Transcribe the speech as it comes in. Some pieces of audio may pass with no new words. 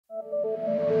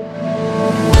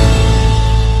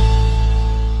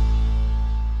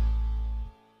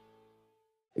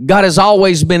God has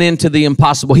always been into the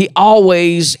impossible. He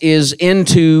always is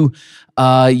into,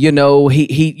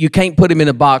 you can't put him in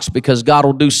a box because God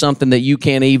will do something that you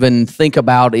can't even think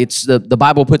about. It's the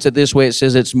Bible puts it this way. It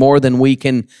says it's more than we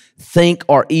can think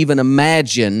or even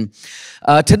imagine.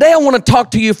 Today I want to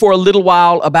talk to you for a little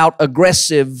while about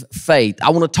aggressive faith. I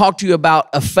want to talk to you about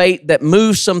a faith that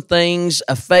moves some things,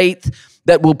 a faith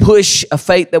that will push, a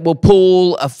faith that will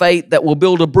pull, a faith that will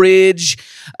build a bridge,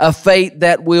 a faith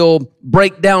that will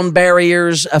break down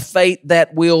barriers, a faith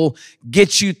that will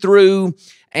get you through.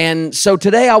 And so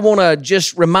today I want to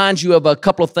just remind you of a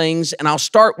couple of things, and I'll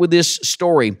start with this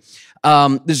story.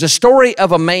 There's a story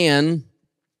of a man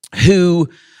who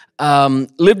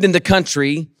lived in the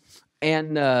country,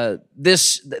 and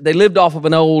they lived off of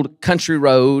an old country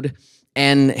road,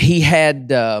 and he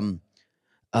had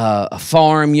a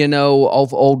farm,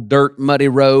 off old dirt, muddy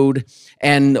road.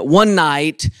 And one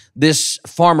night, this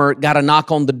farmer got a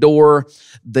knock on the door.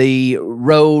 The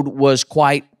road was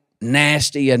quite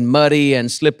nasty and muddy and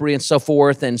slippery and so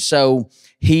forth. And so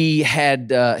he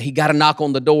got a knock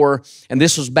on the door, and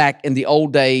this was back in the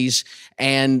old days.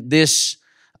 And this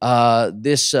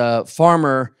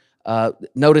farmer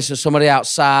notices somebody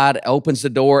outside, opens the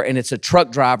door, and it's a truck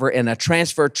driver, and a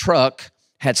transfer truck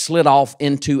had slid off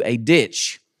into a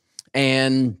ditch.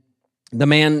 And the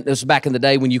man, this was back in the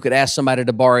day when you could ask somebody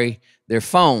to borrow their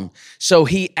phone. So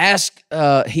he asked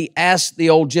the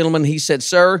old gentleman, he said,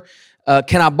 "Sir,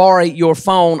 can I borrow your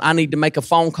phone? I need to make a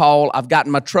phone call. I've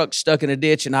gotten my truck stuck in a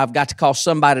ditch and I've got to call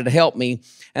somebody to help me."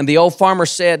 And the old farmer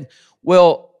said,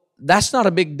 "Well, that's not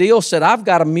a big deal." Said, "I've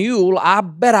got a mule. I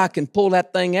bet I can pull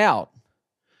that thing out."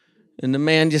 And the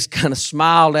man just kind of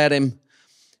smiled at him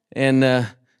and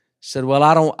said, "Well,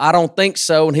 I don't think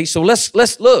so." And he said, let's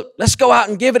go out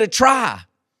and give it a try.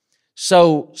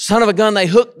 So, son of a gun, they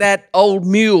hooked that old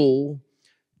mule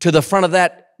to the front of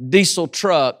that diesel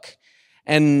truck,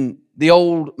 and the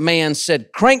old man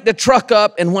said, "Crank the truck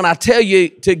up, and when I tell you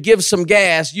to give some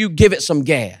gas, you give it some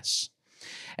gas."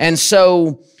 And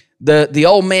so the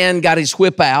old man got his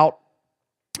whip out,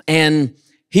 and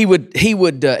he'd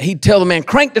tell the man,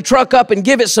 "Crank the truck up and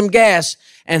give it some gas,"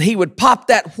 and he would pop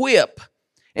that whip.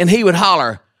 And he would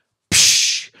holler,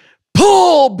 "Psh,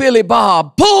 pull, Billy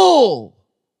Bob, pull."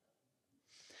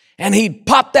 And he'd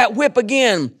pop that whip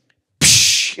again,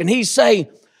 "Psh," and he'd say,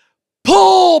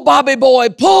 "Pull, Bobby boy,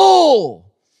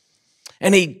 pull."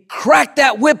 And he'd crack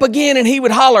that whip again, and he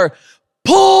would holler,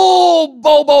 "Pull,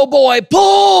 Bobo boy,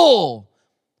 pull."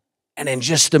 And in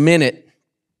just a minute,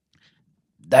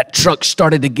 that truck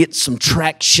started to get some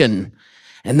traction,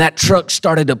 and that truck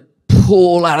started to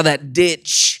pull out of that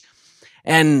ditch.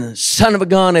 And son of a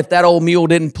gun, if that old mule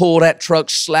didn't pull that truck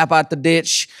slap out the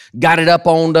ditch, got it up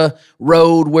on the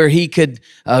road where he could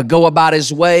go about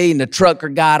his way, and the trucker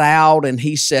got out, and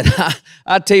he said,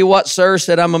 "I tell you what, sir,"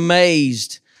 said, "I'm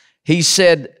amazed." He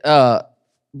said, "But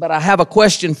I have a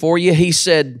question for you." He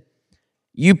said,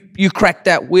 you cracked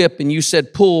that whip and you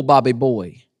said, "Pull, Bobby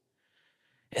boy."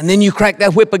 And then you cracked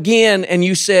that whip again and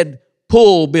you said,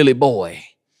 "Pull, Billy boy."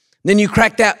 And then you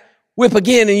cracked that whip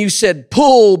again and you said,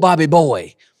 "Pull, Bobby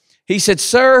boy." He said,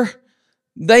 "Sir,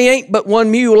 they ain't but one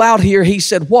mule out here." He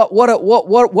said, What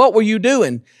were you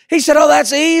doing?" He said, "Oh,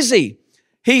 that's easy."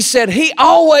 He said, "He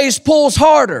always pulls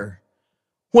harder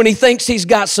when he thinks he's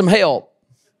got some help."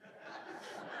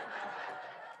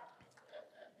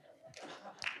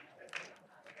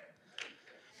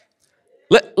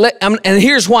 And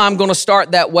here's why I'm going to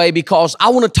start that way, because I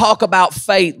want to talk about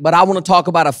faith, but I want to talk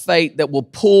about a faith that will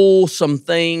pull some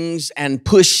things and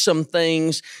push some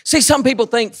things. See, some people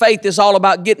think faith is all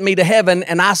about getting me to heaven,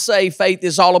 and I say faith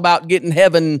is all about getting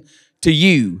heaven to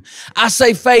you. I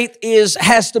say faith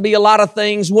has to be a lot of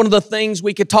things. One of the things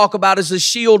we could talk about is the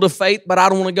shield of faith, but I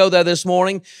don't want to go there this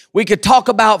morning. We could talk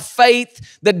about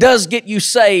faith that does get you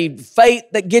saved, faith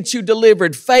that gets you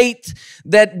delivered, faith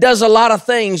that does a lot of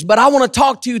things. But I want to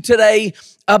talk to you today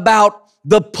about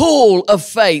the pull of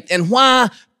faith and why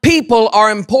people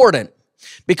are important.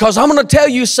 Because I'm going to tell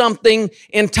you something,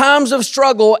 in times of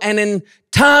struggle and in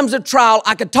times of trial,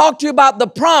 I could talk to you about the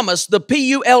promise, the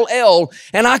P-U-L-L,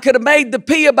 and I could have made the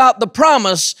P about the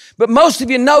promise, but most of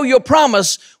you know your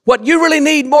promise. What you really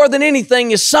need more than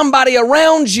anything is somebody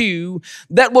around you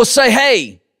that will say,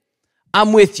 "Hey,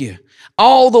 I'm with you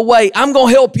all the way. I'm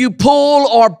going to help you pull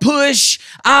or push.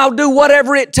 I'll do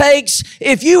whatever it takes."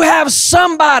 If you have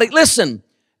somebody, listen,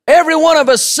 every one of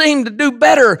us seem to do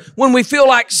better when we feel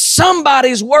like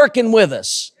somebody's working with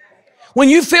us. When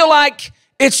you feel like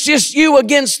it's just you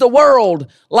against the world,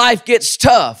 life gets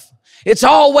tough. It's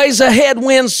always a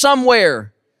headwind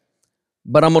somewhere.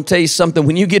 But I'm going to tell you something.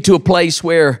 When you get to a place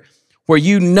where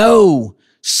you know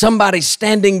somebody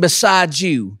standing beside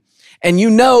you. And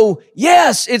you know,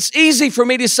 yes, it's easy for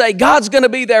me to say, God's going to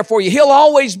be there for you. He'll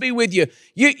always be with you.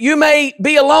 You may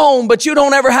be alone, but you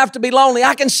don't ever have to be lonely.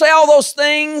 I can say all those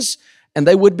things, and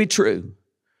they would be true.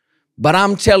 But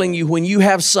I'm telling you, when you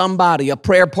have somebody, a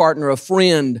prayer partner, a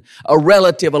friend, a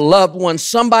relative, a loved one,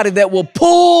 somebody that will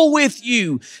pull with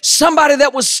you, somebody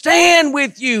that will stand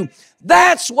with you,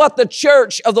 that's what the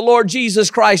church of the Lord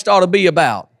Jesus Christ ought to be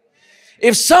about.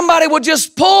 If somebody would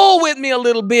just pull with me a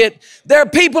little bit, there are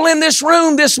people in this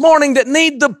room this morning that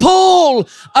need the pull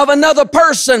of another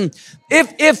person.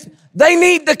 If they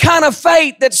need the kind of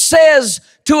faith that says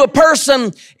to a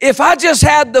person, if I just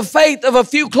had the faith of a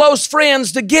few close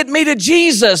friends to get me to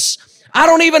Jesus, I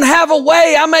don't even have a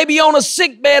way. I may be on a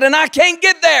sick bed and I can't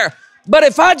get there. But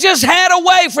if I just had a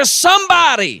way for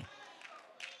somebody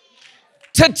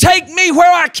to take me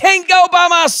where I can't go by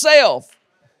myself.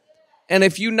 And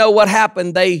if you know what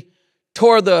happened, they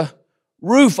tore the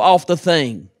roof off the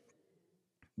thing.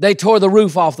 They tore the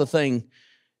roof off the thing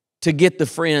to get the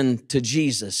friend to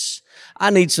Jesus. I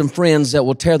need some friends that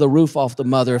will tear the roof off the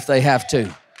mother if they have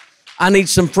to. I need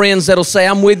some friends that'll say,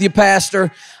 I'm with you, Pastor.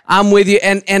 I'm with you.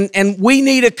 And we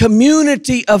need a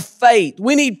community of faith.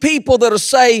 We need people that'll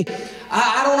say,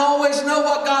 I don't always know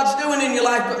what God's doing in your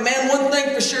life, but man, one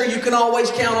thing for sure, you can always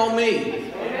count on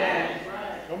me. Amen.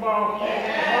 Come on.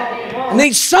 I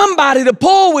need somebody to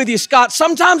pull with you, Scott.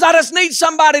 Sometimes I just need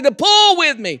somebody to pull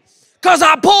with me because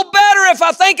I pull better if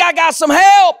I think I got some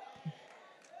help.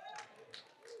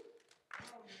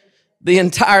 The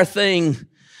entire thing,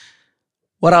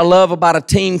 what I love about a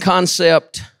team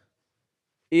concept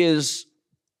is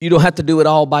you don't have to do it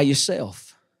all by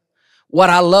yourself. What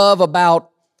I love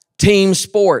about team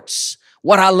sports,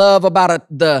 what I love about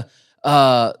the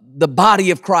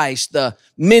body of Christ, the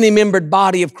many-membered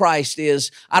body of Christ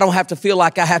is I don't have to feel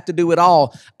like I have to do it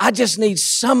all. I just need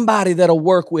somebody that'll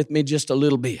work with me just a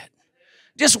little bit.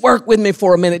 Just work with me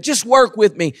for a minute. Just work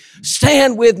with me.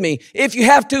 Stand with me. If you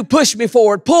have to, push me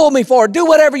forward, pull me forward, do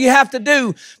whatever you have to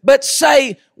do. But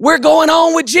say, we're going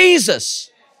on with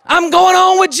Jesus. I'm going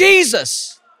on with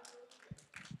Jesus.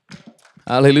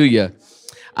 Hallelujah.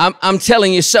 I'm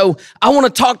telling you. So I want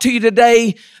to talk to you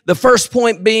today. The first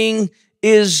point being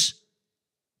is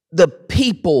the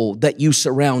people that you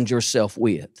surround yourself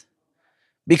with.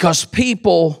 Because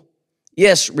people,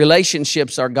 yes,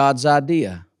 relationships are God's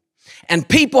idea. And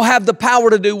people have the power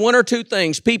to do one or two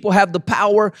things. People have the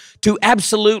power to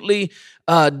absolutely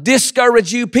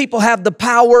discourage you. People have the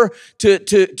power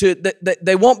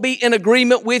they won't be in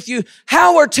agreement with you.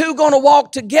 How are two going to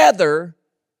walk together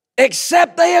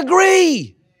except they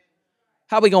agree?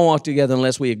 How are we going to walk together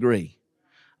unless we agree?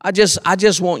 I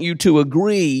just want you to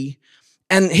agree.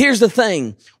 And here's the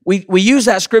thing. We use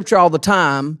that scripture all the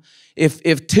time.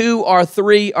 If two or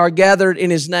three are gathered in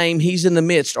his name, he's in the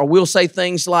midst. Or we'll say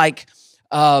things like,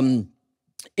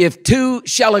 if two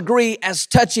shall agree as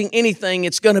touching anything,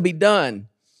 it's going to be done.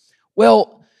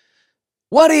 Well,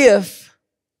 what if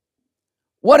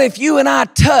you and I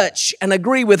touch and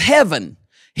agree with heaven?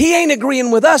 He ain't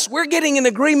agreeing with us. We're getting in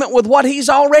agreement with what he's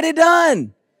already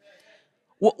done.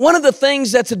 One of the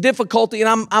things that's a difficulty,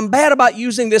 and I'm bad about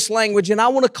using this language, and I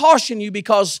want to caution you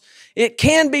because it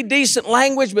can be decent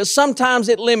language, but sometimes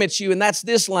it limits you, and that's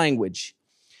this language.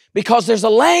 Because there's a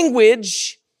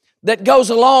language that goes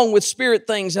along with spirit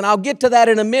things, and I'll get to that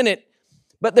in a minute,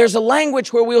 but there's a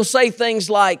language where we'll say things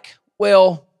like,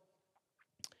 well,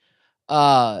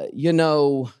 I'm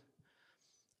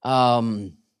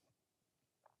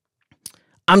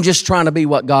just trying to be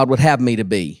what God would have me to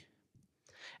be.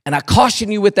 And I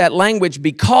caution you with that language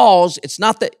because it's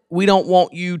not that we don't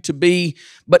want you to be,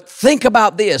 but think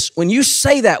about this. When you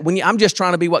say that, I'm just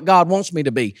trying to be what God wants me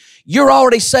to be, you're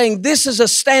already saying this is a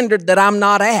standard that I'm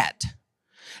not at.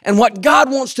 And what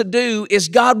God wants to do is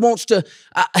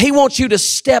He wants you to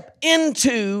step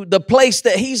into the place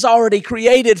that He's already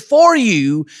created for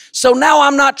you. So now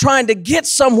I'm not trying to get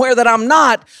somewhere that I'm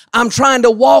not. I'm trying to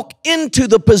walk into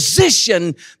the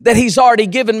position that He's already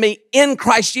given me in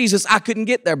Christ Jesus. I couldn't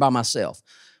get there by myself.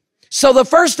 So the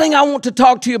first thing I want to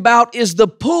talk to you about is the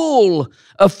pool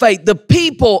of faith, the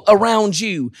people around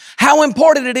you. How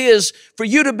important it is for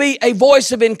you to be a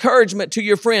voice of encouragement to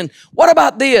your friend. What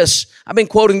about this? I've been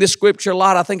quoting this scripture a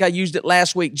lot. I think I used it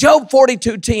last week. Job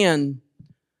 42:10.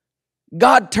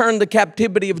 God turned the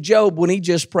captivity of Job when he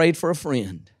just prayed for a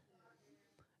friend.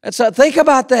 Think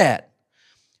about that.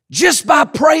 Just by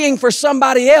praying for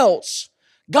somebody else,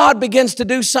 God begins to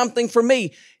do something for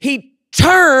me. He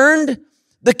turned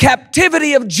the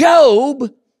captivity of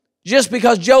Job just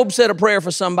because Job said a prayer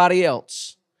for somebody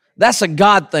else. That's a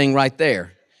God thing right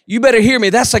there. You better hear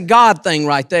me. That's a God thing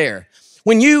right there.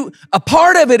 A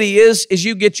part of it is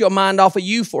you get your mind off of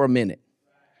you for a minute.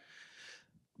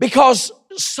 Because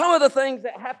some of the things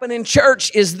that happen in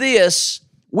church is this: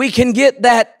 we can get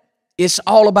that it's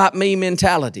all about me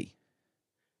mentality.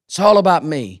 It's all about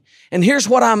me. And here's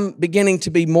what I'm beginning to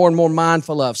be more and more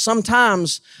mindful of.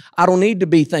 Sometimes I don't need to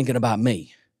be thinking about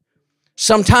me.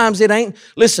 Sometimes it ain't.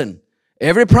 Listen,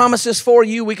 every promise is for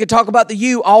you. We could talk about the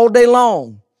you all day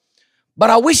long. But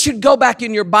I wish you'd go back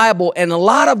in your Bible, and a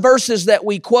lot of verses that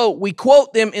we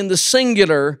quote them in the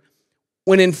singular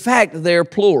when in fact they're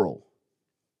plural.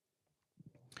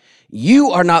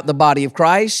 You are not the body of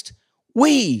Christ.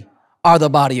 We are the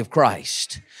body of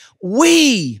Christ.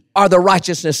 We are the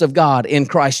righteousness of God in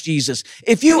Christ Jesus.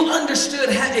 If you understood,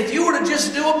 if you were to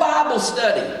just do a Bible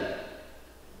study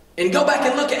and go back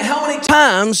and look at how many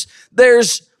times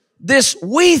there's this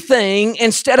we thing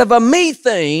instead of a me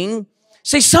thing.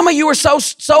 See, some of you are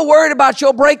so worried about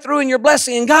your breakthrough and your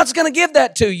blessing, and God's going to give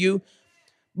that to you,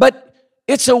 but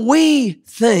it's a we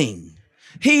thing.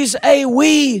 He's a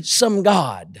we-some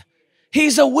God.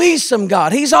 He's a we-some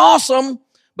God. He's awesome,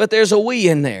 but there's a we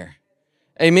in there.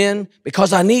 Amen?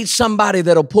 Because I need somebody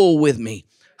that'll pull with me.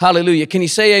 Hallelujah. Can you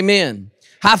say amen?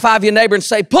 High five your neighbor and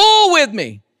say, pull with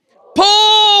me.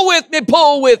 Pull with me.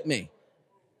 Pull with me.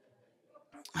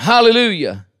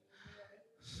 Hallelujah.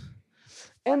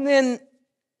 And then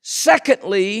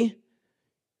secondly,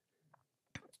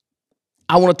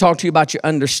 I want to talk to you about your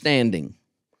understanding.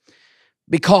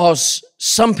 Because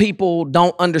some people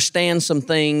don't understand some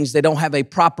things. They don't have a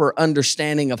proper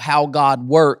understanding of how God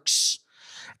works.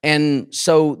 And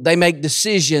so they make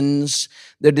decisions.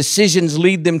 Their decisions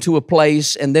lead them to a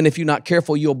place. And then if you're not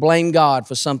careful, you'll blame God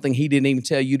for something He didn't even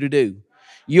tell you to do.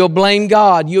 You'll blame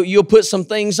God. You'll put some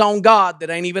things on God that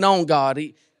ain't even on God.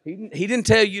 He didn't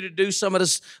tell you to do some of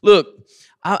this. Look,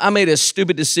 I made a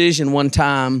stupid decision one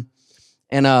time.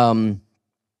 And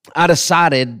I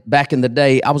decided back in the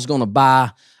day I was going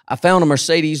to I found a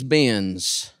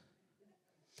Mercedes-Benz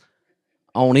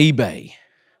on eBay.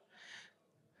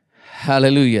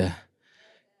 Hallelujah.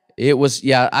 It was,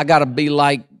 I got to be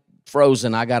like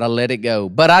Frozen. I got to let it go.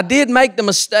 But I did make the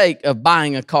mistake of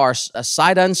buying a car, a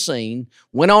sight unseen,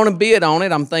 went on a bid on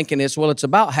it. I'm thinking it's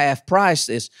about half price.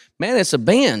 It's a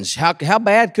Benz. How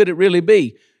bad could it really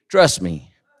be? Trust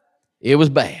me, it was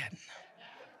bad.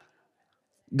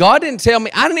 God didn't tell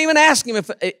me. I didn't even ask Him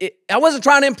I wasn't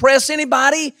trying to impress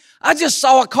anybody. I just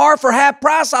saw a car for half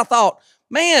price. I thought,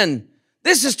 man,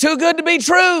 this is too good to be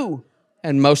true.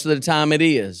 And most of the time it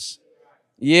is.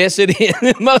 Yes, it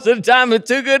is. Most of the time it's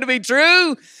too good to be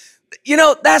true. You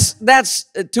know, that's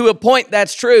to a point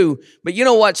that's true. But you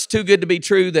know what's too good to be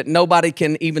true that nobody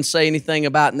can even say anything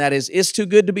about, and that is, it's too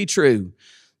good to be true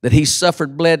that He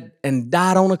suffered, bled, and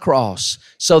died on a cross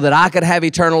so that I could have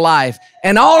eternal life.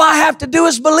 And all I have to do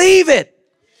is believe it.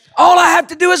 All I have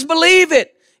to do is believe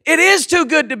it. It is too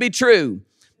good to be true.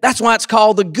 That's why it's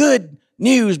called the good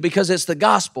news, because it's the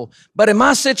gospel. But in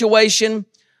my situation,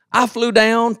 I flew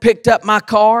down, picked up my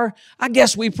car. I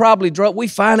guess we probably we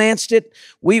financed it.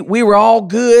 We were all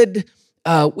good.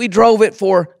 We drove it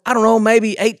for, I don't know,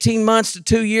 maybe 18 months to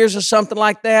 2 years or something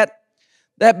like that.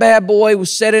 That bad boy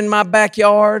was set in my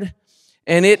backyard,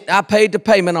 and I paid the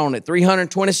payment on it,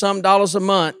 $320-something a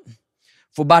month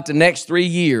for about the next 3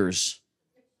 years.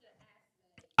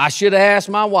 I should have asked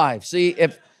my wife. See,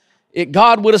 if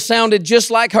God would have sounded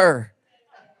just like her.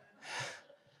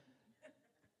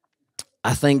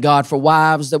 I thank God for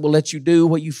wives that will let you do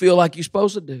what you feel like you're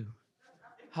supposed to do.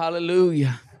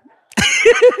 Hallelujah.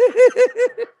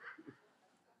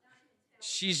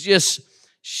 She's just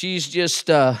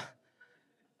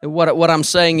what I'm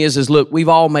saying is look, we've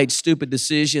all made stupid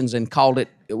decisions and called it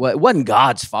wasn't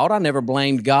God's fault. I never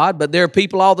blamed God, but there are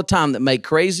people all the time that make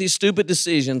crazy, stupid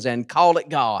decisions and call it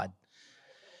God.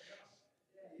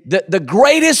 The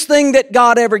greatest thing that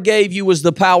God ever gave you was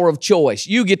the power of choice.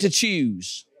 You get to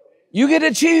choose. You get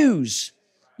to choose.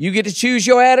 You get to choose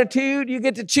your attitude. You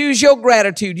get to choose your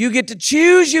gratitude. You get to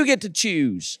choose. You get to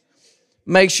choose.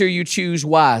 Make sure you choose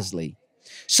wisely.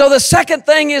 So the second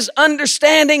thing is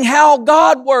understanding how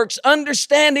God works,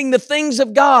 understanding the things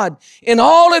of God. In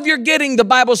all of your getting, the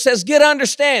Bible says, get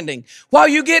understanding. While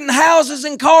you're getting houses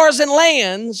and cars and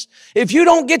lands, if you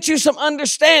don't get you some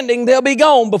understanding, they'll be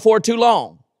gone before too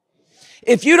long.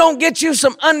 If you don't get you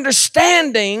some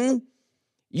understanding,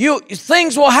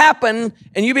 things will happen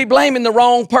and you'll be blaming the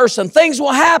wrong person. Things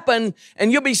will happen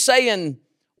and you'll be saying,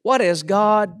 what has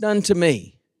God done to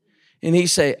me? And He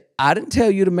say, I didn't tell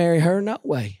you to marry her, no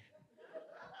way.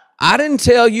 I didn't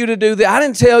tell you to do that. I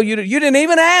didn't tell you you didn't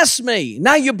even ask me.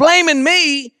 Now you're blaming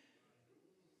me.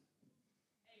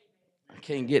 I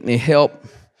can't get any help.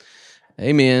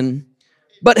 Amen.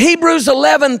 But Hebrews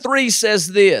 11:3 says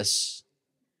this.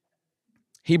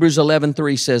 Hebrews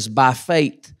 11:3 says, by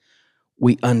faith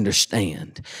we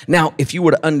understand. Now, if you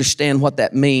were to understand what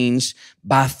that means,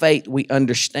 by faith we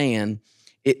understand,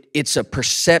 it's a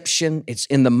perception, it's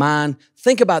in the mind.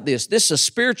 Think about this. This is a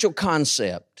spiritual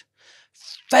concept.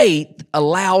 Faith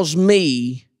allows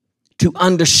me to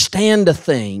understand a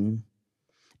thing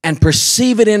and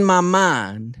perceive it in my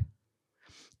mind,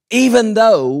 even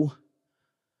though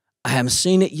I haven't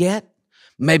seen it yet.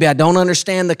 Maybe I don't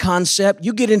understand the concept.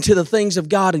 You get into the things of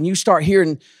God and you start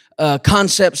hearing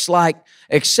concepts like,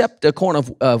 except a corn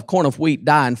of wheat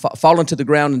die and fall into the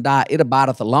ground and die, it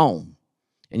abideth alone.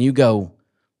 And you go,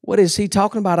 what is he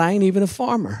talking about? I ain't even a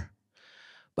farmer.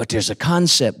 But there's a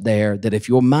concept there that if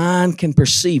your mind can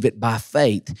perceive it by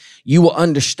faith, you will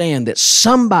understand that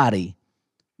somebody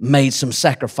made some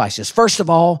sacrifices. First of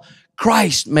all,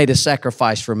 Christ made a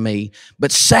sacrifice for me.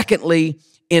 But secondly,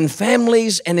 in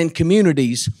families and in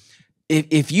communities,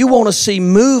 if you want to see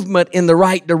movement in the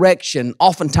right direction,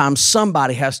 oftentimes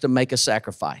somebody has to make a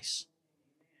sacrifice.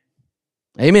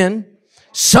 Amen.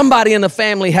 Somebody in the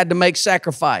family had to make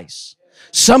sacrifice.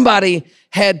 Somebody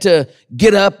had to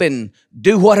get up and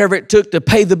do whatever it took to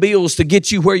pay the bills to get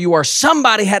you where you are.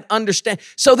 Somebody had to understand.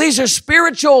 So these are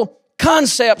spiritual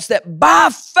concepts that by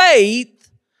faith,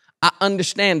 I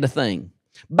understand the thing.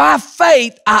 By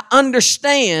faith, I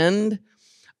understand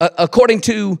according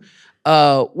to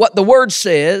what the Word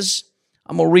says.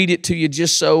 I'm going to read it to you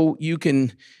just so you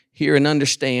can hear and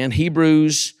understand.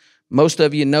 Hebrews, most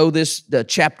of you know the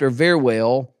chapter very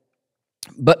well.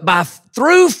 But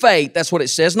through faith, that's what it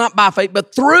says, not by faith,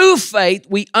 but through faith,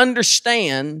 we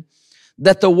understand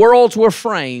that the worlds were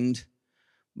framed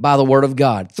by the Word of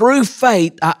God. Through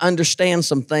faith, I understand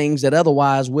some things that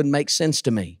otherwise wouldn't make sense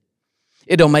to me.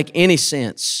 It don't make any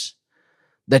sense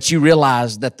that you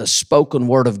realize that the spoken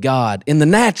Word of God in the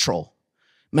natural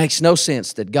makes no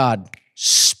sense that God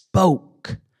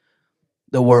spoke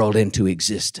the world into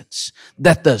existence,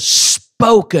 that the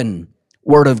spoken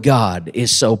Word of God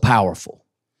is so powerful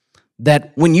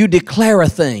that when you declare a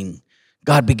thing,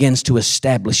 God begins to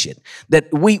establish it.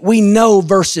 That we know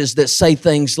verses that say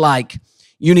things like,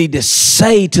 you need to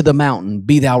say to the mountain,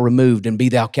 be thou removed and be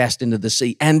thou cast into the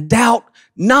sea, and doubt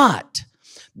not.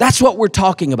 That's what we're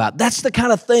talking about. That's the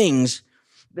kind of things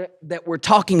that we're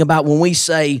talking about when we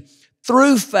say,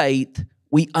 through faith,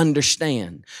 we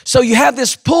understand. So you have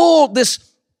this pull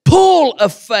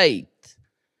of faith.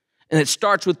 And it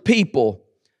starts with people.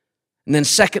 And then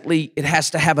secondly, it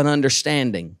has to have an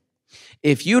understanding.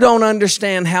 If you don't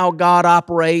understand how God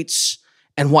operates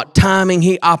and what timing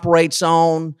He operates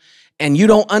on, and you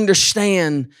don't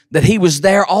understand that He was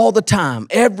there all the time,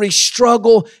 every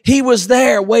struggle, He was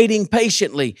there waiting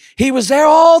patiently. He was there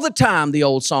all the time, the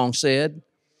old song said,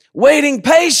 waiting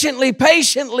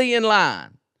patiently in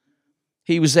line.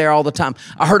 He was there all the time.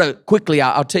 I heard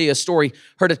I'll tell you a story,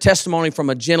 heard a testimony from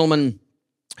a gentleman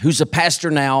who's a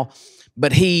pastor now,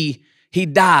 but he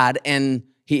died and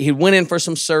he went in for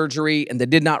some surgery and they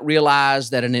did not realize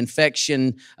that an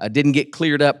infection didn't get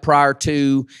cleared up prior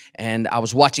to. And I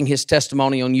was watching his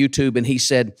testimony on YouTube and he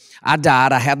said, I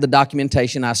died, I have the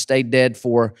documentation, I stayed dead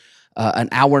for an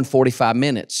hour and 45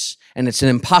 minutes. And it's an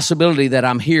impossibility that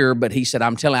I'm here, but he said,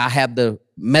 I'm telling you, I have the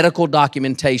medical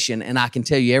documentation and I can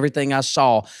tell you everything I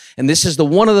saw. And this is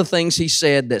one of the things he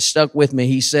said that stuck with me.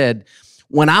 He said,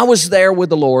 when I was there with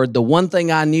the Lord, the one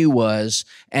thing I knew was,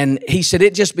 and he said,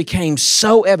 it just became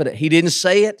so evident. He didn't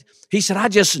say it. He said, I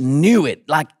just knew it.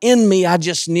 Like in me, I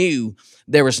just knew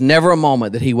there was never a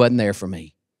moment that He wasn't there for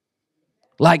me.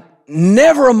 Like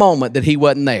never a moment that He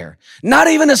wasn't there. Not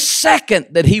even a second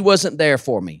that He wasn't there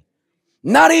for me.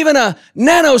 Not even a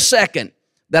nanosecond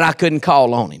that I couldn't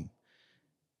call on Him.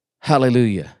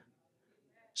 Hallelujah.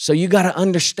 So you got to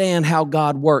understand how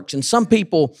God works. And some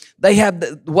people, they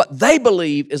have what they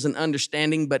believe is an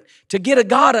understanding, but to get a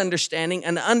God understanding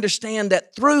and understand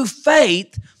that through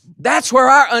faith, that's where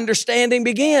our understanding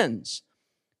begins.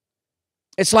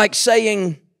 It's like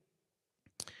saying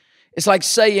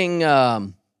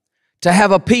to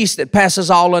have a peace that passes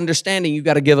all understanding, you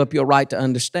got to give up your right to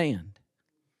understand.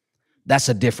 That's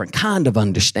a different kind of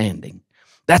understanding.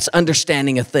 That's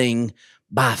understanding a thing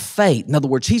by faith. In other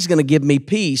words, He's going to give me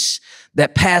peace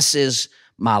that passes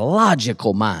my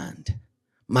logical mind.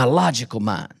 My logical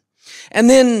mind. And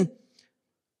then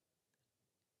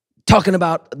talking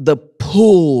about the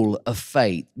pull of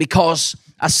faith. Because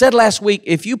I said last week,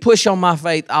 if you push on my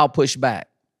faith, I'll push back.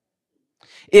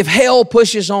 If hell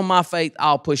pushes on my faith,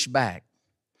 I'll push back.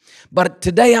 But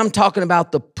today I'm talking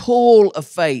about the pull of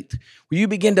faith, where you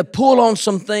begin to pull on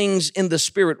some things in the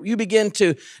Spirit. You begin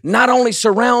to not only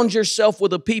surround yourself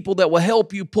with the people that will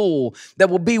help you pull, that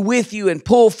will be with you and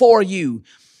pull for you.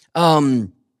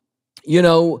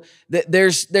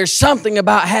 There's something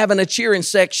about having a cheering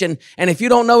section, and if you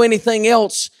don't know anything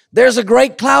else, there's a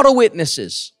great cloud of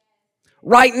witnesses.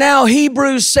 Right now,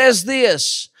 Hebrews says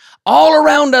this, all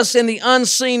around us in the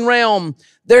unseen realm,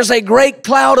 there's a great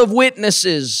cloud of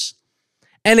witnesses.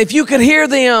 And if you could hear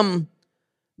them,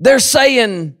 they're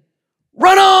saying,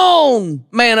 run on,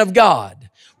 man of God.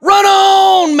 Run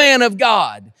on, man of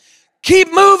God.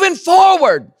 Keep moving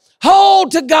forward.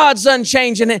 Hold to God's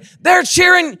unchanging hand. They're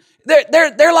cheering.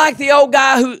 They're like the old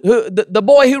guy the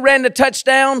boy who ran the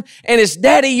touchdown, and his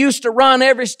daddy used to run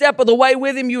every step of the way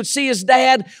with him. You would see his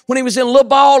dad when he was in little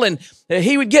ball, and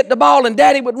he would get the ball, and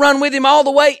daddy would run with him all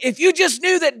the way. If you just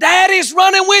knew that daddy's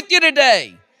running with you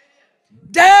today.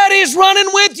 Daddy's running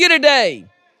with you today.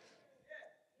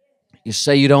 You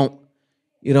say you don't,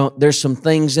 there's some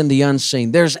things in the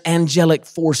unseen. There's angelic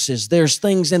forces. There's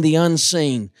things in the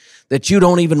unseen that you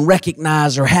don't even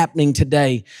recognize are happening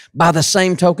today. By the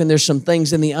same token, there's some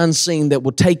things in the unseen that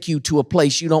will take you to a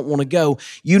place you don't want to go.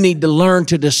 You need to learn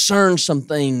to discern some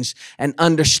things and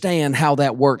understand how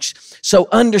that works. So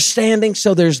understanding,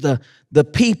 so there's the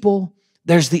people,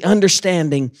 there's the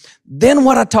understanding. Then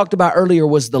what I talked about earlier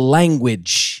was the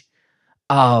language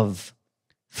of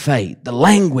faith, the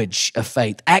language of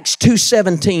faith. Acts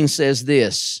 2:17 says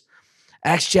this.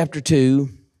 Acts chapter 2,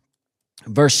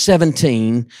 verse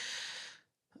 17.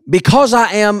 Because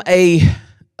I am a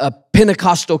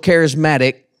Pentecostal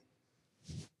charismatic,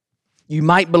 you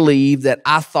might believe that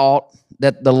I thought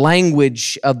that the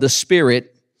language of the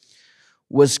Spirit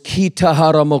was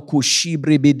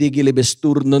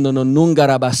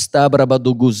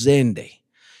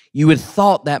you would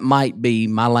thought that might be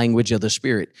my language of the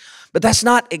Spirit. But that's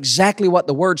not exactly what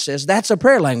the Word says. That's a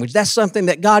prayer language. That's something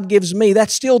that God gives me.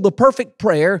 That's still the perfect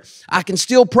prayer. I can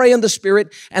still pray in the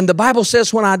Spirit. And the Bible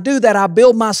says when I do that, I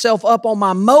build myself up on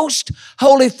my most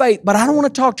holy faith. But I don't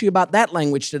want to talk to you about that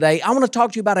language today. I want to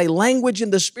talk to you about a language in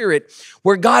the Spirit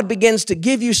where God begins to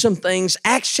give you some things.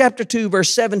 Acts chapter 2,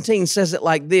 verse 17 says it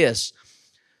like this.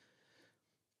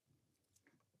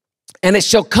 And it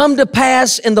shall come to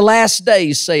pass in the last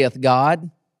days, saith God,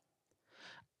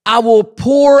 I will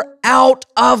pour out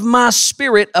of my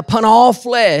Spirit upon all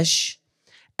flesh,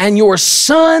 and your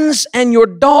sons and your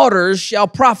daughters shall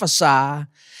prophesy,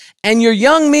 and your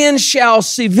young men shall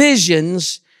see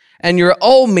visions, and your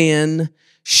old men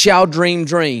shall dream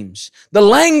dreams. The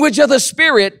language of the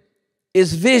Spirit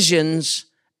is visions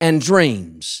and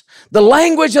dreams. The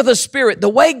language of the Spirit, the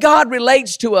way God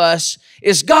relates to us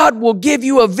is God will give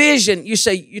you a vision. You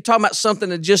say, you're talking about something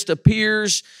that just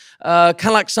appears kind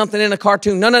of like something in a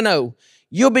cartoon. No.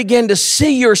 You'll begin to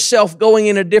see yourself going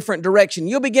in a different direction.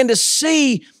 You'll begin to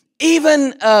see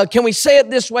even, can we say it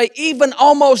this way, even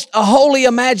almost a holy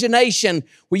imagination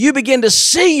where you begin to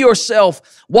see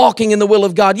yourself walking in the will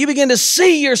of God. You begin to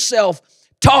see yourself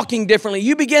talking differently.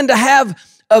 You begin to have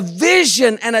a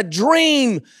vision and a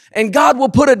dream, and God will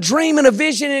put a dream and a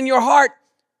vision in your heart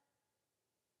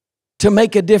to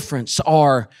make a difference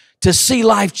or to see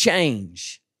life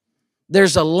change.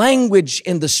 There's a language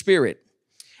in the Spirit.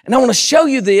 And I want to show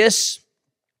you this,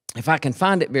 if I can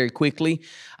find it very quickly.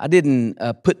 I didn't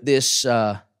put this,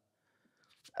 I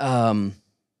don't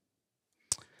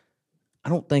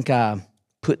think I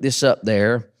put this up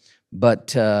there,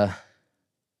 but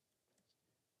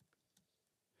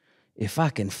if I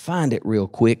can find it real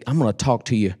quick, I'm going to talk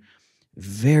to you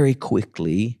very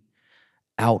quickly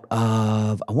out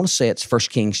of, I want to say it's 1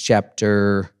 Kings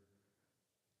chapter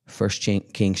 19. 1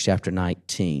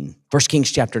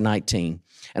 Kings chapter 19.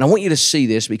 And I want you to see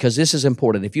this because this is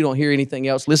important. If you don't hear anything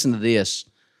else, listen to this.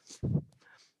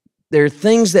 There are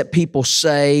things that people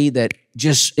say that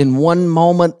just in one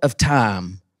moment of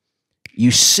time,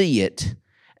 you see it.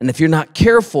 And if you're not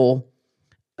careful,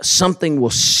 something will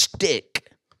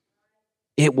stick.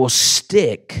 It will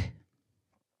stick.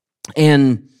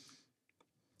 And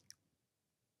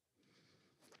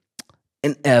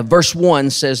verse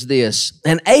 1 says this,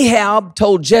 and Ahab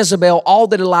told Jezebel all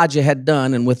that Elijah had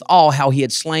done, and with all how he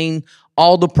had slain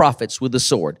all the prophets with the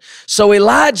sword. So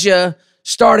Elijah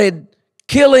started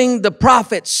killing the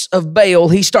prophets of Baal.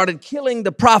 He started killing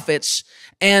the prophets,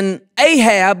 and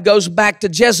Ahab goes back to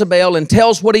Jezebel and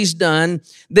tells what he's done.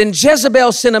 Then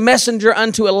Jezebel sent a messenger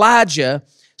unto Elijah,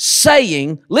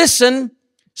 saying, listen,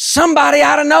 somebody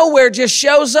out of nowhere just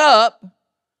shows up.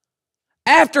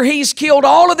 After he's killed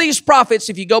all of these prophets,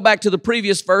 if you go back to the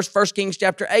previous verse, 1 Kings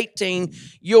chapter 18,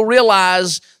 you'll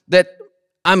realize that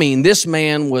I mean, this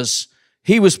man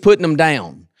he was putting them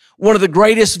down. One of the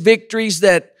greatest victories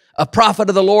that a prophet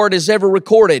of the Lord has ever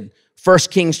recorded, 1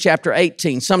 Kings chapter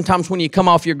 18. Sometimes when you come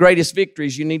off your greatest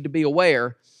victories, you need to be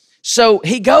aware. So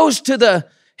he goes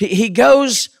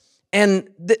and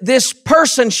this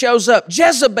person shows up.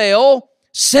 Jezebel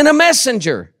sent a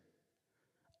messenger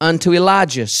unto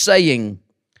Elijah, saying,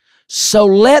 so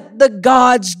let the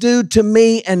gods do to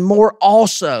me and more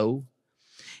also,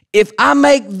 if I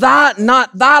make not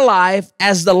thy life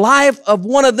as the life of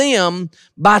one of them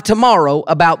by tomorrow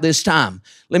about this time.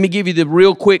 Let me give you the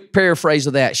real quick paraphrase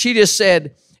of that. She just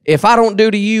said, if I don't do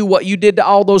to you what you did to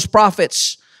all those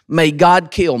prophets, may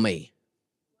God kill me.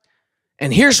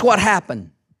 And here's what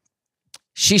happened.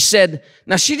 She said,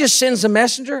 now she just sends a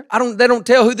messenger. They don't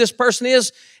tell who this person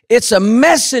is. It's a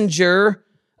messenger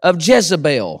of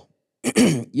Jezebel.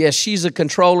 Yes, she's a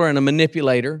controller and a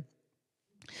manipulator.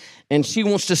 And she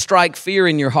wants to strike fear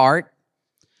in your heart.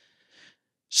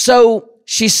 So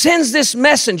she sends this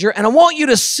messenger, and I want you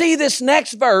to see this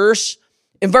next verse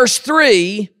in verse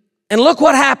 3, and look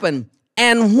what happened.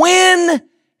 And when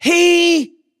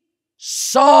he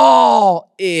saw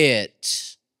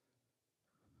it,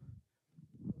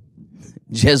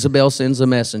 Jezebel sends a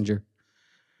messenger.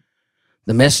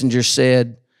 The messenger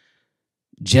said,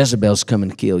 Jezebel's coming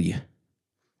to kill you.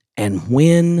 And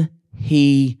when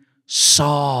he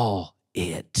saw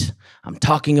it, I'm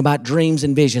talking about dreams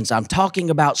and visions. I'm talking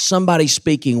about somebody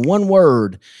speaking one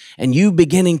word and you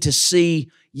beginning to see,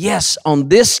 yes, on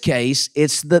this case,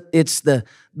 it's the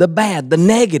bad, the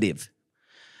negative.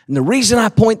 And the reason I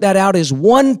point that out is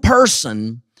one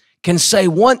person can say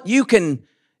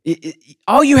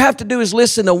all you have to do is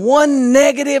listen to one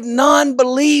negative,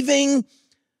 non-believing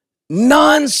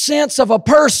nonsense of a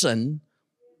person,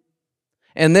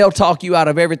 and they'll talk you out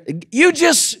of everything. You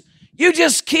just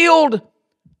killed,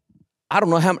 I don't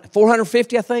know how many,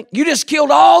 450, I think. You just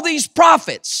killed all these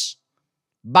prophets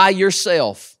by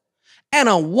yourself. And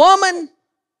one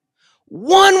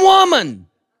woman,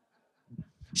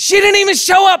 she didn't even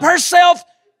show up herself.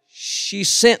 She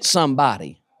sent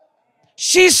somebody.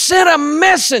 She sent a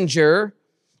messenger,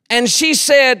 and she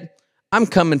said, I'm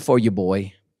coming for you,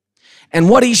 boy. And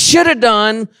what he should have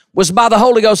done was, by the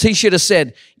Holy Ghost, he should have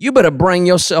said, you better bring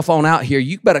yourself on out here.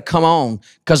 You better come on,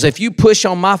 because if you push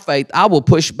on my faith, I will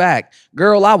push back.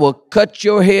 Girl, I will cut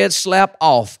your head slap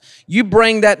off. You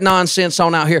bring that nonsense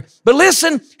on out here. But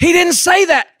listen, he didn't say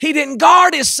that. He didn't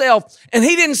guard himself, and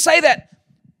he didn't say that.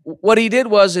 What he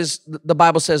did is the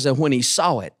Bible says that when he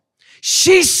saw it,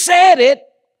 she said it,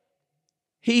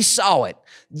 he saw it.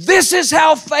 This is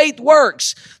how faith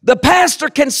works. The pastor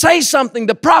can say something.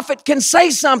 The prophet can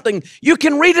say something. You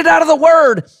can read it out of the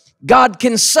Word. God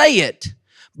can say it.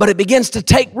 But it begins to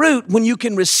take root when you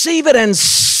can receive it and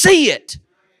see it.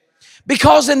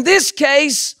 Because in this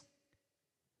case,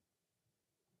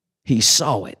 he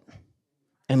saw it.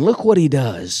 And look what he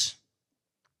does.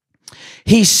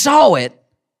 He saw it.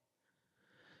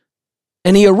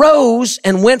 And he arose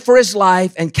and went for his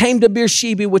life and came to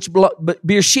Beersheba, which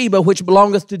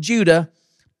belongeth to Judah,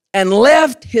 and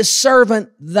left his servant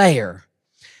there.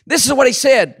 This is what he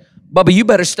said. Bubba, you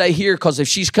better stay here, because if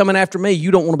she's coming after me,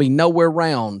 you don't want to be nowhere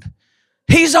around.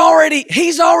 He's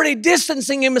already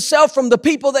distancing himself from the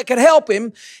people that could help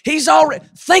him.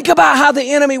 Think about how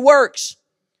the enemy works.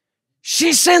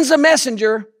 She sends a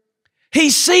messenger.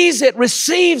 He sees it,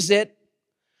 receives it,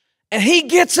 and he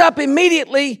gets up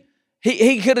immediately.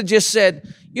 He could have just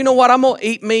said, you know what, I'm going to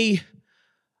eat me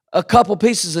a couple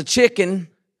pieces of chicken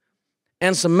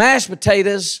and some mashed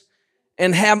potatoes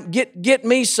and get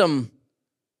me some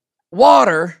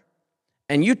water,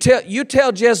 and you tell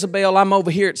Jezebel I'm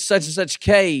over here at such and such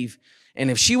cave,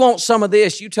 and if she wants some of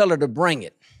this, you tell her to bring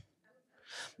it.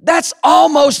 That's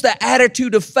almost the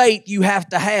attitude of faith you have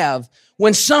to have.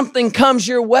 When something comes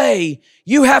your way,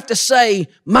 you have to say,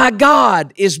 my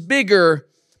God is bigger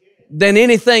than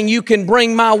anything you can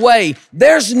bring my way.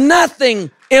 There's nothing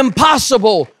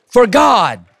impossible for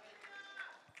God.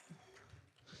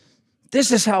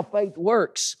 This is how faith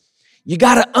works. You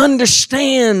got to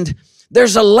understand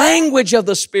there's a language of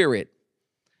the Spirit.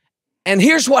 And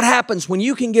here's what happens when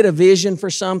you can get a vision for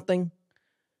something.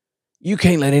 You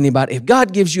can't let anybody, if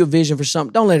God gives you a vision for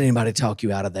something, don't let anybody talk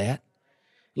you out of that.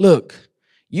 Look,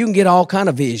 you can get all kind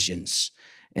of visions,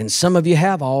 and some of you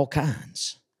have all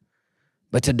kinds.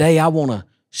 But today I want to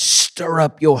stir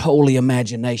up your holy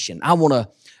imagination. I want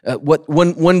to,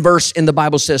 one verse in the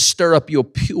Bible says, stir up your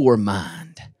pure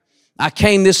mind. I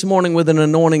came this morning with an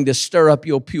anointing to stir up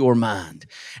your pure mind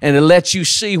and to let you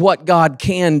see what God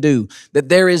can do, that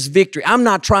there is victory. I'm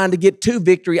not trying to get to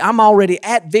victory. I'm already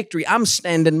at victory. I'm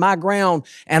standing my ground,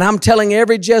 and I'm telling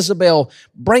every Jezebel,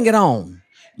 bring it on.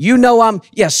 You know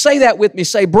say that with me.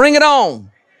 Say, bring it on.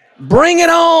 Bring it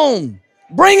on.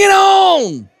 Bring it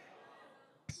on.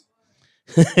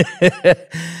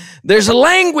 There's a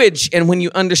language, and when you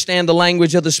understand the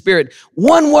language of the Spirit,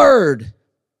 one word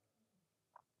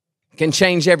can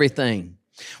change everything.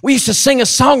 We used to sing a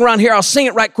song around here. I'll sing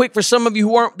it right quick for some of you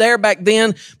who weren't there back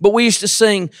then, but we used to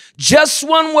sing, just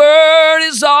one word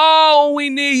is all we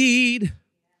need.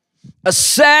 A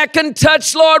second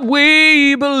touch, Lord,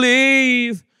 we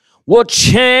believe will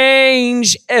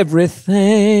change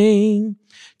everything.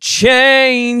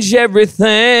 Change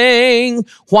everything.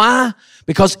 Why?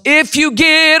 Because if you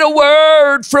get a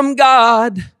word from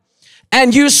God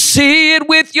and you see it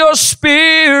with your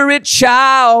spirit,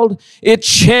 child, it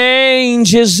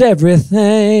changes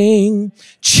everything.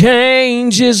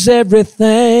 Changes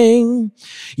everything.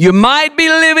 You might be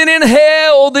living in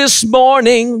hell this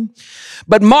morning,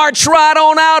 but march right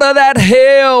on out of that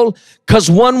hell,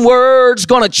 because one word's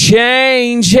going to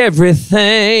change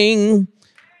everything.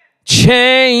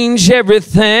 Change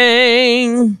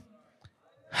everything.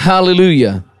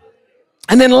 Hallelujah.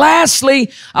 And then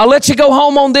lastly, I'll let you go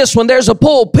home on this one. There's a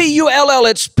pull, P-U-L-L.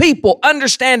 It's people,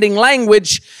 understanding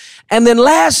language. And then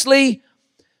lastly,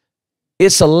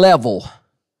 it's a level.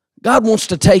 God wants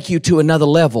to take you to another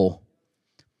level.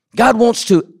 God wants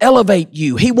to elevate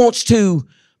you. He wants to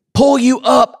pull you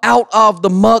up out of the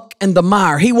muck and the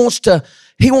mire. He wants to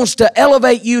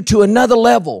elevate you to another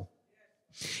level.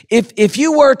 If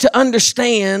you were to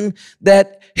understand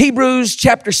that Hebrews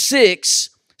chapter 6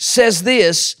 says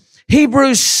this,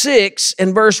 Hebrews 6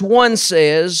 and verse 1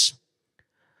 says,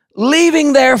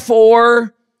 leaving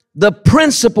therefore the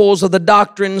principles of the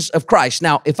doctrines of Christ.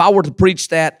 Now, if I were to preach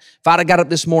that, if I'd have got up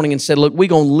this morning and said, look, we're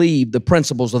going to leave the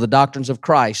principles of the doctrines of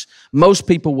Christ, most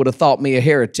people would have thought me a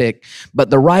heretic. But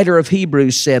the writer of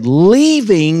Hebrews said,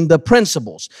 leaving the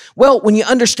principles. Well, when you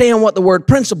understand what the word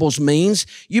principles means,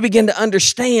 you begin to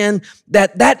understand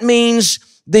that that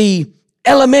means the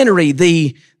elementary,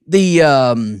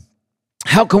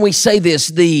 how can we say this?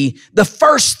 The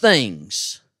first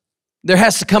things. There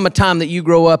has to come a time that you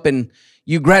grow up and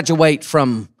you graduate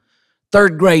from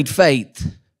third grade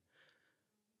faith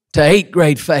to eighth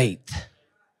grade faith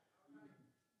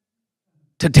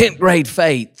to 10th grade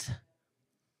faith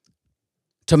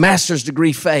to master's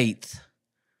degree faith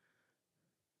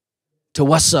to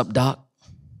what's up, Doc?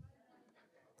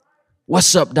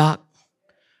 What's up, Doc?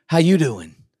 How you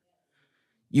doing?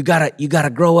 You gotta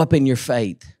grow up in your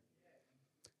faith.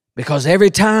 Because every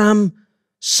time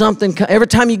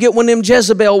you get one of them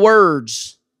Jezebel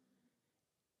words,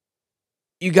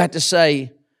 you got to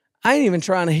say, I ain't even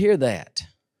trying to hear that.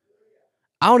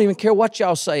 I don't even care what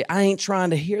y'all say. I ain't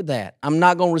trying to hear that. I'm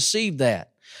not going to receive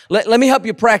that. Let me help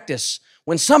you practice.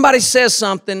 When somebody says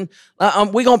something,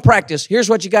 we're going to practice. Here's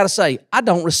what you got to say. I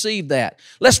don't receive that.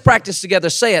 Let's practice together.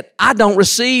 Say it. I don't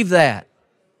receive that.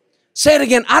 Say it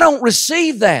again. I don't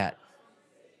receive that.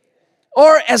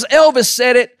 Or as Elvis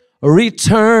said it,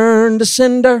 return to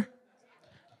sender,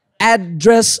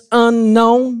 address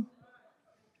unknown.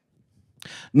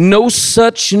 No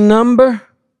such number,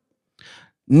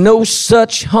 no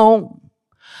such home.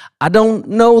 I don't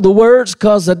know the words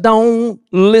because I don't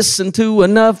listen to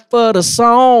enough of the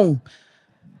song.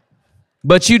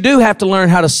 But you do have to learn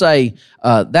how to say,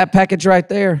 that package right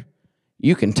there,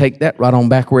 you can take that right on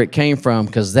back where it came from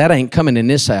because that ain't coming in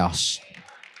this house.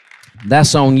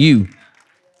 That's on you.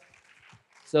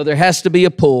 So there has to be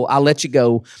a pull. I'll let you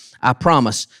go. I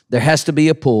promise. There has to be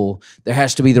a pull. There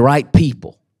has to be the right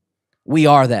people. We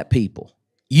are that people.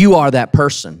 You are that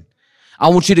person. I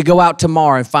want you to go out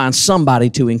tomorrow and find somebody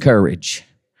to encourage.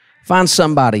 Find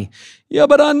somebody. Yeah,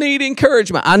 but I need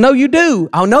encouragement. I know you do.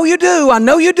 I know you do. I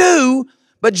know you do.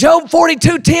 But Job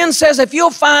 42:10 says if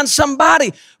you'll find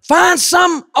somebody, find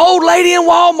some old lady in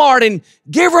Walmart and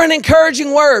give her an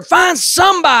encouraging word. Find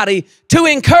somebody to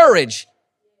encourage.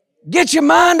 Get your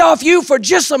mind off you for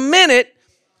just a minute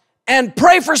and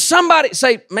pray for somebody.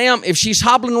 Say, ma'am, if she's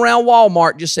hobbling around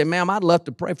Walmart, just say, ma'am, I'd love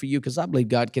to pray for you because I believe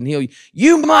God can heal you.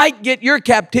 You might get your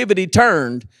captivity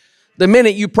turned the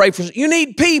minute you pray for. You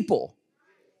need people.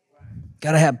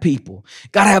 Got to have people.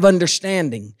 Got to have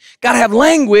understanding. Got to have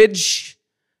language.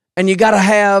 And you got to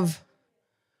have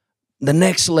the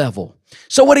next level.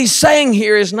 So what he's saying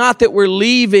here is not that we're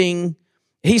leaving.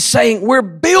 He's saying we're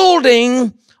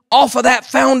building off of that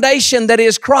foundation that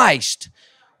is Christ.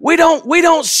 We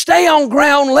don't stay on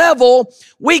ground level.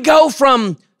 We go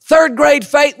from third grade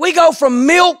faith. We go from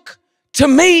milk to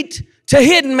meat to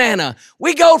hidden manna.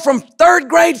 We go from third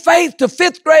grade faith to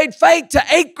fifth grade faith to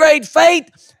eighth grade faith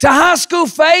to high school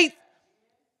faith.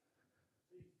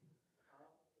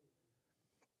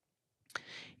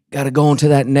 Got to go on to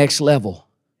that next level.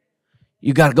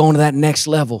 You got to go on to that next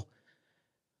level.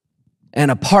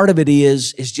 And a part of it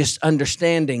is just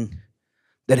understanding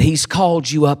that He's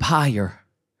called you up higher.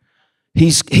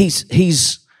 He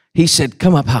said,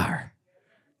 come up higher.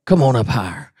 Come on up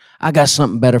higher. I got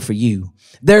something better for you.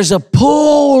 There's a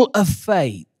pull of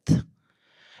faith.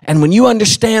 And when you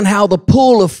understand how the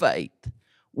pull of faith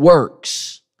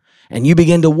works, and you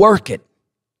begin to work it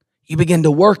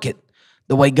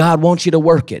the way God wants you to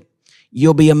work it,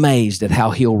 you'll be amazed at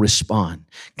how He'll respond.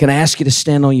 Can I ask you to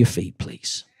stand on your feet,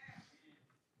 please?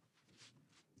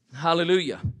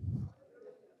 Hallelujah.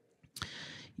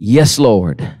 Yes,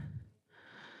 Lord.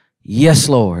 Yes,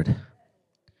 Lord.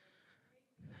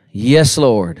 Yes,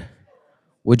 Lord.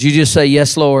 Would you just say,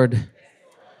 yes, Lord?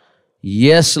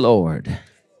 Yes, Lord.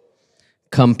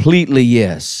 Completely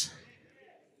yes.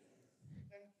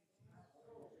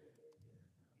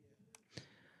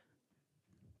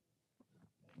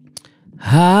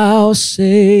 I'll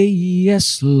say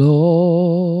yes,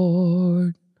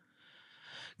 Lord.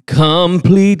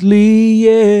 Completely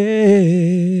yes.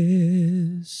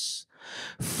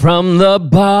 From the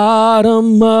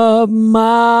bottom of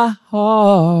my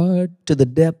heart to the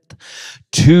depth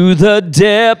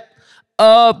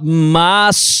of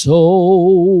my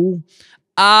soul,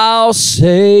 I'll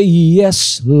say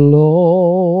yes,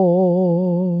 Lord.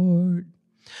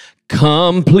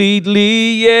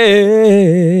 Completely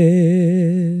yes.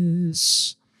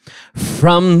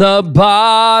 From the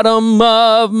bottom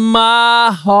of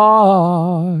my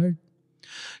heart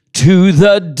to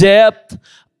the depth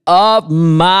of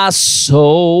my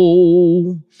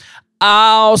soul,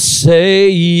 I'll say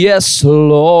yes,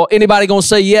 Lord. Anybody gonna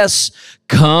say yes?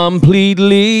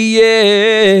 Completely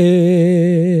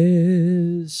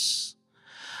yes.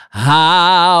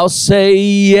 I'll say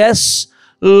yes,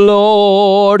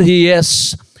 Lord,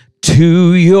 yes,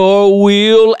 to your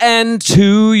will and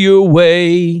to your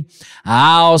way.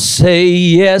 I'll say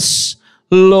yes,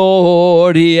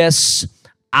 Lord, yes.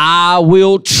 I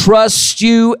will trust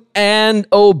you and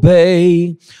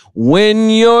obey. When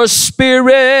your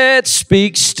Spirit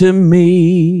speaks to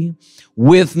me,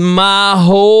 with my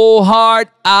whole heart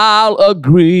I'll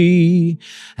agree,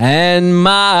 and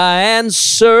my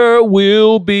answer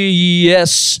will be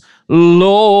yes,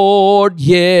 Lord,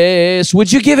 yes.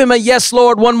 Would you give Him a yes,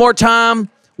 Lord, one more time?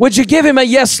 Would you give Him a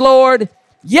yes, Lord?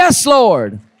 Yes,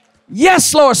 Lord.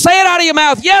 Yes, Lord. Say it out of your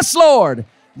mouth. Yes, Lord.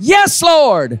 Yes,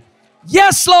 Lord.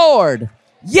 Yes, Lord.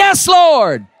 Yes,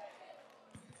 Lord.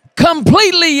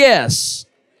 Completely yes.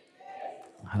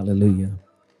 Hallelujah.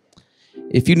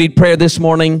 If you need prayer this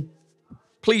morning,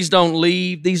 please don't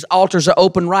leave. These altars are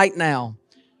open right now.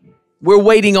 We're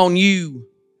waiting on you.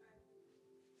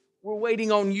 We're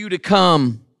waiting on you to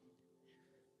come.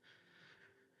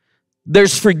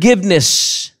 There's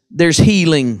forgiveness. There's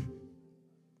healing.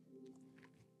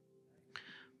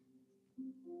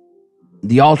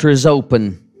 The altar is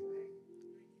open.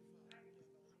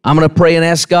 I'm going to pray and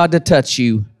ask God to touch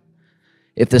you.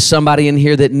 If there's somebody in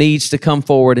here that needs to come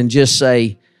forward and just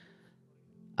say,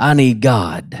 I need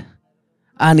God.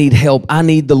 I need help. I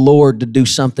need the Lord to do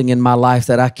something in my life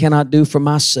that I cannot do for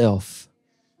myself.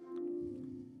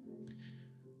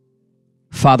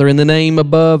 Father, in the name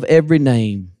above every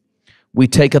name, we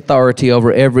take authority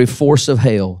over every force of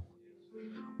hell.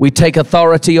 We take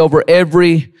authority over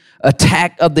every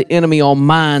attack of the enemy on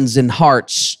minds and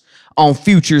hearts, on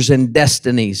futures and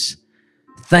destinies.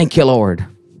 Thank you, Lord.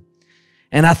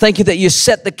 And I thank you that you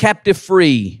set the captive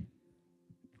free,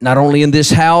 not only in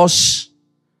this house,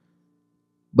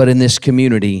 but in this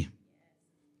community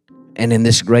and in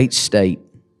this great state.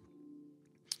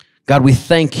 God, we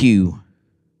thank you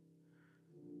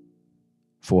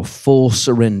for full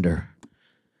surrender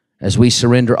as we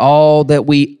surrender all that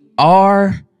we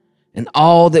are and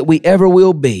all that we ever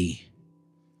will be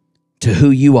to who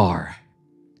you are.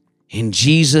 In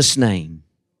Jesus' name,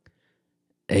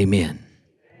 amen.